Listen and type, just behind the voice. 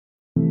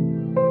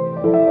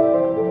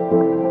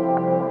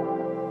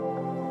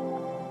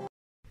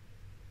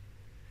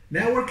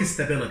Network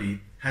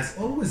stability has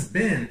always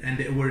been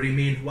and it will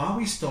remain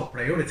Huawei's top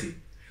priority.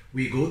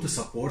 We go to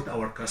support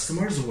our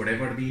customers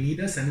wherever they need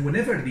us and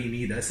whenever they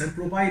need us and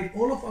provide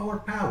all of our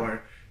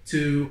power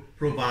to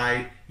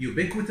provide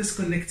ubiquitous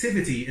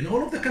connectivity in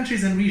all of the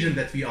countries and regions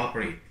that we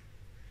operate.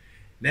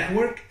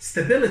 Network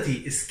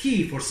stability is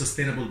key for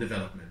sustainable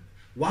development.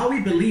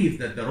 Huawei believes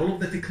that the role of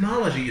the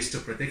technology is to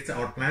protect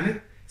our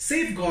planet,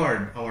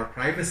 safeguard our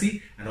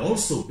privacy, and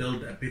also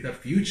build a better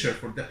future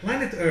for the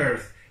planet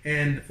Earth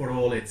and for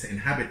all its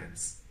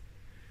inhabitants.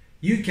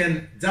 You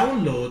can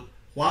download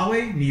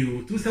Huawei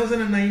new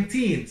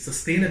 2019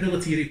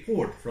 Sustainability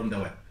Report from the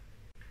web.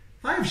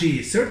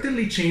 5G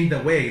certainly changed the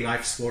way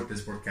live sport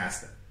is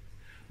broadcasted.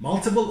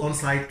 Multiple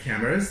on-site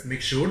cameras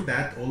make sure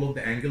that all of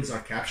the angles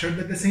are captured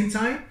at the same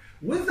time,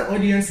 with the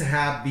audience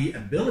have the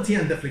ability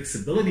and the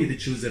flexibility to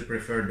choose their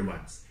preferred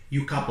ones.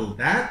 You couple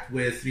that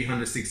with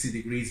 360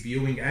 degrees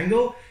viewing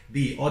angle,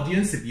 the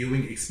audience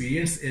viewing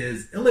experience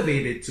is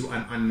elevated to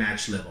an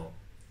unmatched level.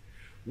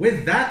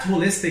 With that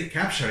holistic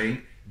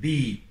capturing,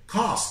 the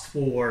cost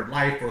for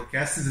live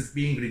broadcasts is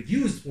being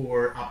reduced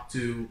for up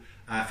to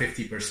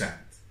 50%.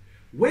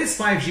 With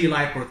 5G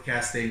live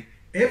broadcasting,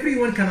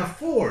 everyone can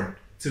afford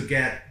to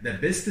get the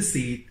best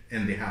seat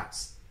in the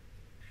house.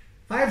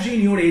 5G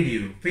New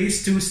Radio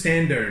Phase 2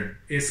 standard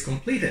is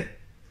completed.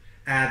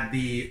 At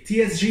the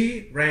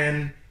TSG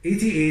RAN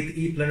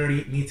 88E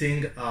plenary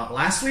meeting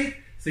last week,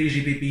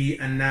 3GPP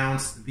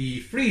announced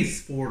the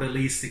freeze for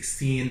Release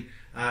 16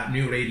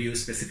 new radio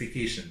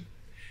specification.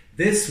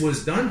 This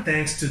was done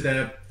thanks to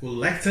the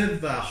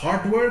collective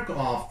hard work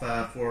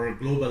for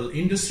global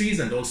industries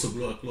and also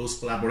close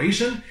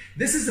collaboration.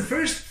 This is the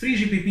first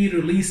 3GPP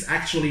release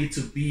actually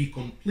to be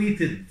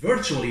completed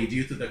virtually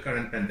due to the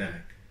current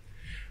pandemic.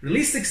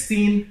 Release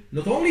 16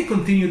 not only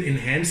continued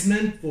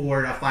enhancement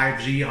for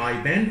 5G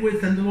high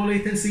bandwidth and low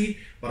latency,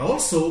 but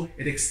also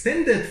it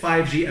extended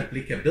 5G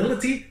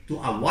applicability to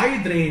a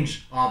wide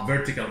range of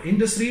vertical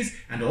industries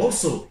and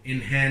also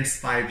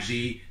enhanced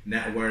 5G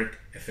network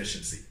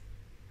efficiency.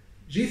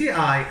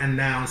 GTI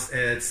announced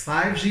its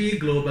 5G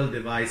Global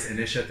Device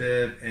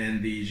Initiative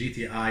in the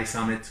GTI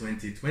Summit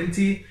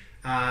 2020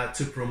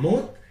 to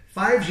promote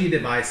 5G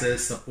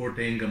devices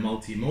supporting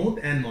multi-mode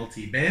and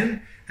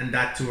multi-band, and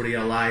that to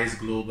realize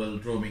global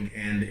roaming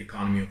and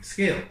economy of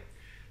scale.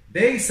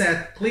 They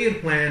set clear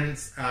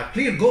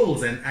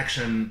goals and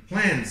action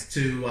plans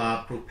to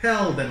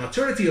propel the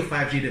maturity of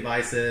 5G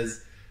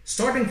devices,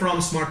 starting from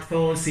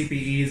smartphones,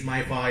 CPEs,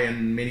 MiFi,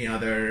 and many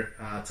other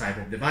type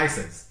of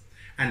devices.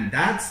 And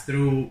that's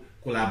through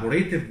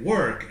collaborative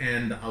work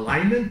and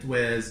alignment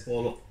with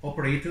all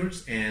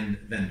operators and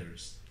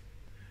vendors.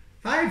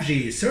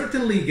 5G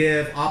certainly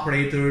give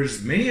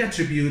operators many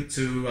attributes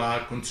to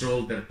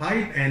control their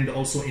pipe and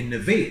also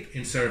innovate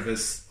in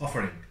service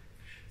offering.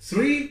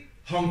 3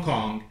 Hong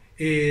Kong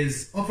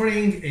is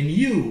offering a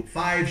new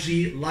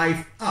 5G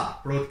Live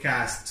Up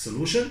broadcast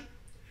solution.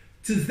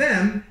 To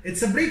them,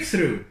 it's a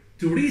breakthrough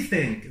to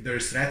rethink their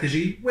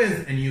strategy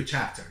with a new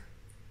chapter.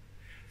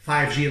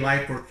 5G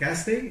live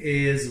broadcasting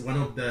is one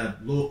of the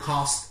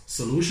low-cost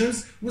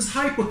solutions with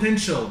high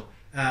potential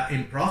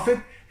in profit,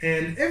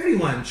 and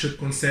everyone should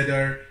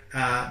consider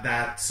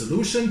that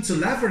solution to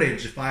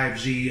leverage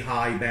 5G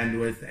high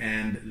bandwidth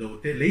and low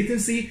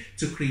latency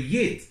to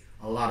create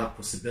a lot of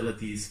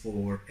possibilities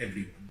for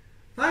everyone.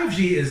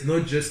 5G is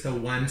not just a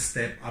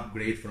one-step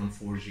upgrade from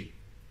 4G.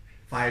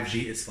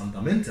 5G is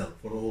fundamental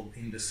for all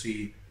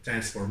industry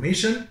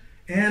transformation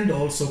and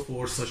also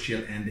for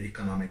social and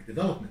economic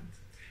development.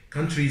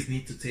 Countries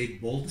need to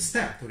take bold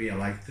steps to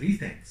realize 3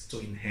 things: to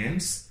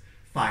enhance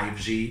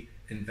 5G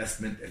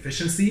investment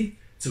efficiency,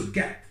 to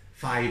get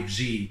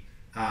 5G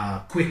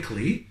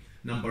quickly.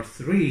 Number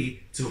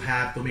 3,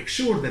 to make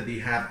sure that they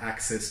have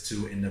access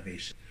to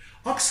innovation.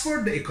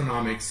 Oxford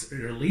Economics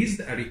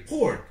released a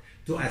report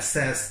to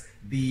assess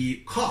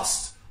the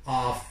cost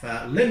of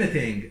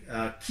limiting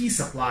a key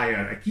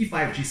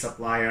 5G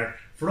supplier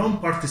from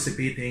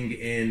participating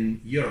in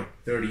Europe,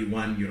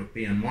 31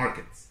 European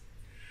markets.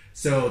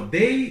 So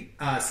they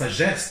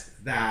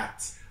suggest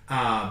that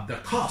the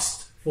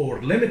cost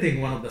for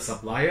limiting one of the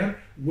supplier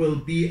will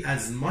be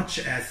as much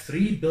as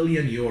 €3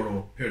 billion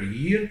per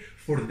year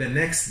for the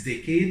next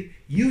decade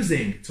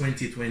using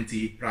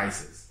 2020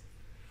 prices.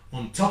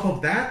 On top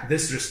of that,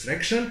 this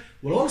restriction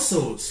will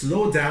also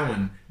slow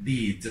down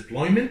the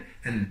deployment,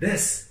 and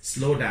this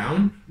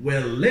slowdown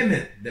will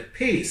limit the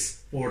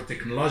pace for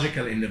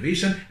technological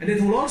innovation, and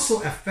it will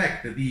also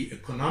affect the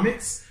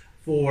economics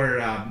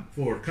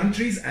for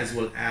countries as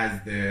well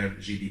as their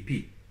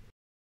GDP.